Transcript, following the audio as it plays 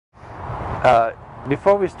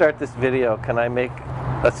Before we start this video, can I make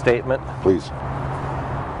a statement? Please.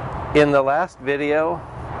 In the last video,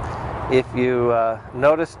 if you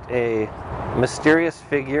noticed a mysterious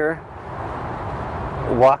figure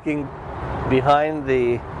walking behind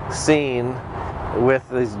the scene with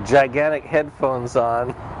these gigantic headphones on,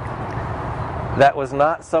 that was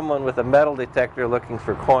not someone with a metal detector looking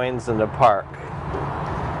for coins in the park.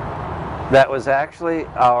 That was actually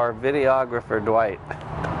our videographer, Dwight.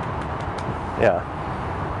 Yeah.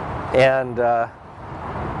 And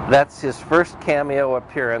that's his first cameo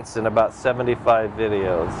appearance in about 75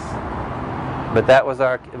 videos. But that was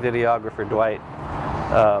our videographer, Dwight.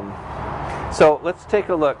 So let's take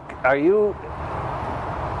a look. Are you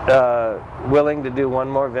willing to do one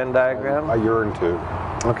more Venn diagram? I yearn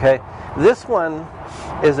to. Okay. This one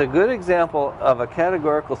is a good example of a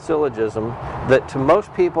categorical syllogism that to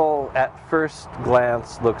most people at first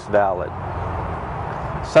glance looks valid.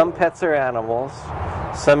 Some pets are animals,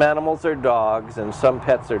 some animals are dogs, and some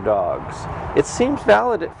pets are dogs. It seems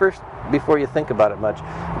valid at first before you think about it much.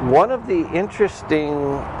 One of the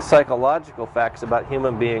interesting psychological facts about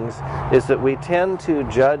human beings is that we tend to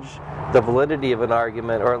judge the validity of an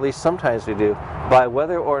argument, or at least sometimes we do, by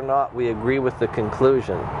whether or not we agree with the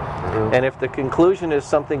conclusion. And if the conclusion is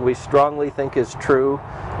something we strongly think is true,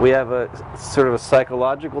 we have a sort of a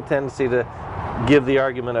psychological tendency to give the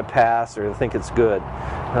argument a pass or think it's good.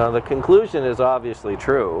 The conclusion is obviously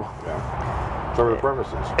true. Yeah. So are the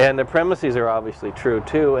premises. And the premises are obviously true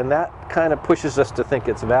too, and that kind of pushes us to think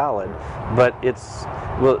it's valid. But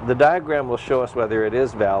the diagram will show us whether it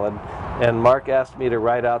is valid. And Mark asked me to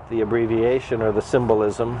write out the abbreviation or the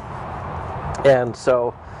symbolism. And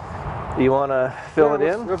so, you want to fill it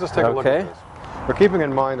in? Let's just take a look at this. We're keeping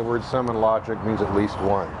in mind the word sum in logic means at least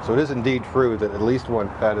one. So it is indeed true that at least one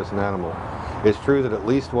pet is an animal. It's true that at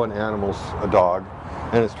least one animal's a dog,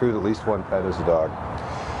 and it's true that at least one pet is a dog.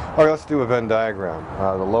 All right, let's do a Venn diagram.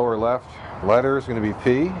 The lower left letter is going to be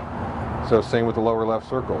P, so same with the lower left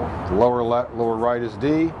circle. The lower right is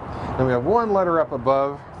D, and we have one letter up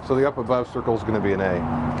above, so the up above circle is going to be an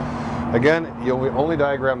A. Again, you only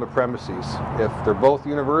diagram the premises. If they're both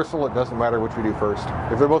universal, it doesn't matter which we do first.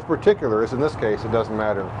 If they're both particular, as in this case, it doesn't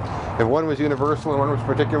matter. If one was universal and one was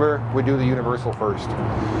particular, we do the universal first.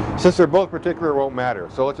 Since they're both particular, it won't matter.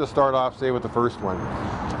 So let's just start off, say, with the first one.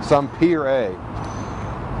 Some P or A.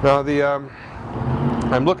 Now,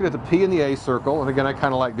 I'm looking at the P and the A circle, and again, I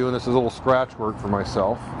kind of like doing this as a little scratch work for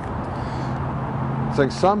myself.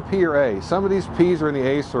 Saying some P or A. Some of these P's are in the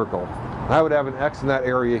A circle. And I would have an X in that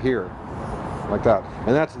area here. Like that.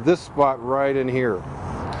 And that's this spot right in here.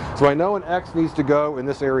 So I know an X needs to go in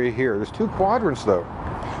this area here. There's two quadrants though.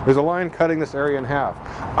 There's a line cutting this area in half.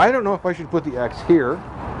 I don't know if I should put the X here,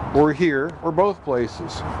 or both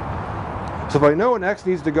places. So if I know an X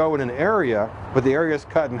needs to go in an area, but the area is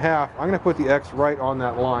cut in half, I'm going to put the X right on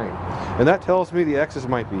that line. And that tells me the X's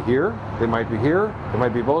might be here, they might be here, they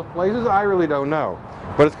might be both places. I really don't know.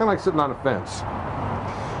 But it's kind of like sitting on a fence.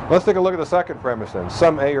 Let's take a look at the second premise then,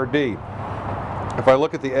 some A or D. If I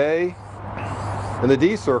look at the A and the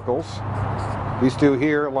D circles, these two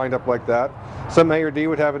here lined up like that, some A or D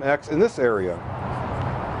would have an X in this area,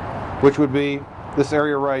 which would be this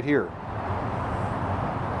area right here.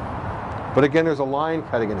 But again, there's a line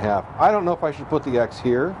cutting in half. I don't know if I should put the X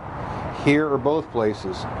here, or both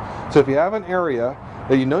places. So if you have an area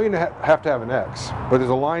that you know you have to have an X, but there's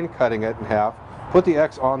a line cutting it in half, put the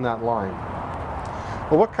X on that line.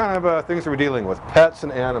 Well, what kind of things are we dealing with? Pets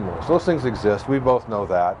and animals. Those things exist. We both know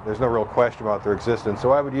that. There's no real question about their existence.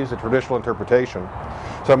 So I would use a traditional interpretation.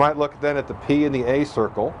 So I might look then at the P in the A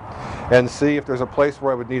circle and see if there's a place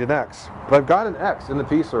where I would need an X. But I've got an X in the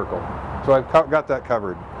P circle. So I've got that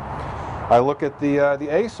covered. I look at the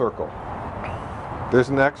A circle. There's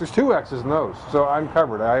an X. There's two X's in those. So I'm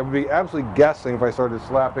covered. I would be absolutely guessing if I started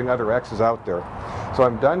slapping other X's out there. So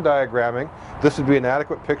I'm done diagramming. This would be an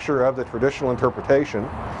adequate picture of the traditional interpretation.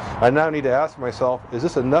 I now need to ask myself, is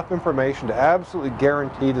this enough information to absolutely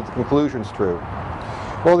guarantee that the conclusion's true?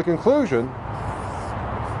 Well, the conclusion,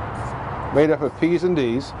 made up of P's and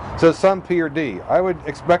D's, says some P or D. I would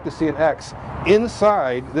expect to see an X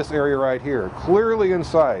inside this area right here, clearly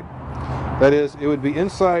inside. That is, it would be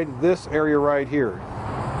inside this area right here.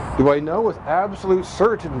 Do I know with absolute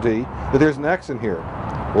certainty that there's an X in here?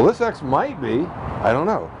 Well, this X might be. I don't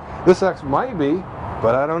know. This X might be,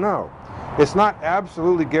 but I don't know. It's not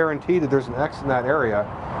absolutely guaranteed that there's an X in that area.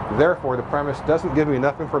 Therefore, the premise doesn't give me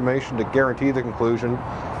enough information to guarantee the conclusion.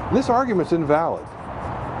 This argument's invalid.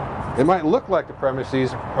 It might look like the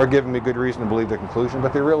premises are giving me good reason to believe the conclusion,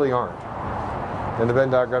 but they really aren't. And the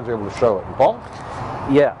Venn diagrams are able to show it. And Paul?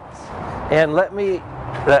 Yes. And let me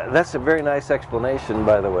That's a very nice explanation,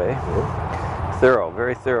 by the way. Thorough,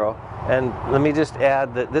 very thorough. And let me just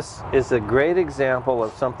add that this is a great example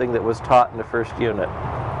of something that was taught in the first unit.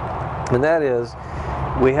 And that is,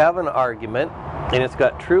 we have an argument, and it's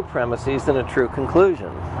got true premises and a true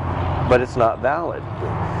conclusion, but it's not valid.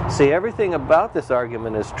 See, everything about this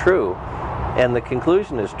argument is true, and the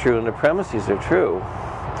conclusion is true, and the premises are true.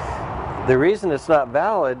 The reason it's not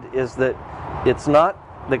valid is that it's not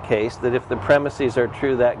the case that if the premises are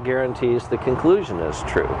true, that guarantees the conclusion is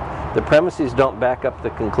true. The premises don't back up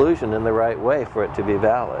the conclusion in the right way for it to be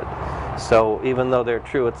valid. So even though they're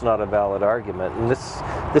true, it's not a valid argument. And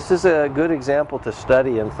this is a good example to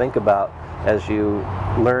study and think about as you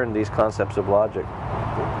learn these concepts of logic.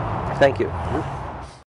 Thank you.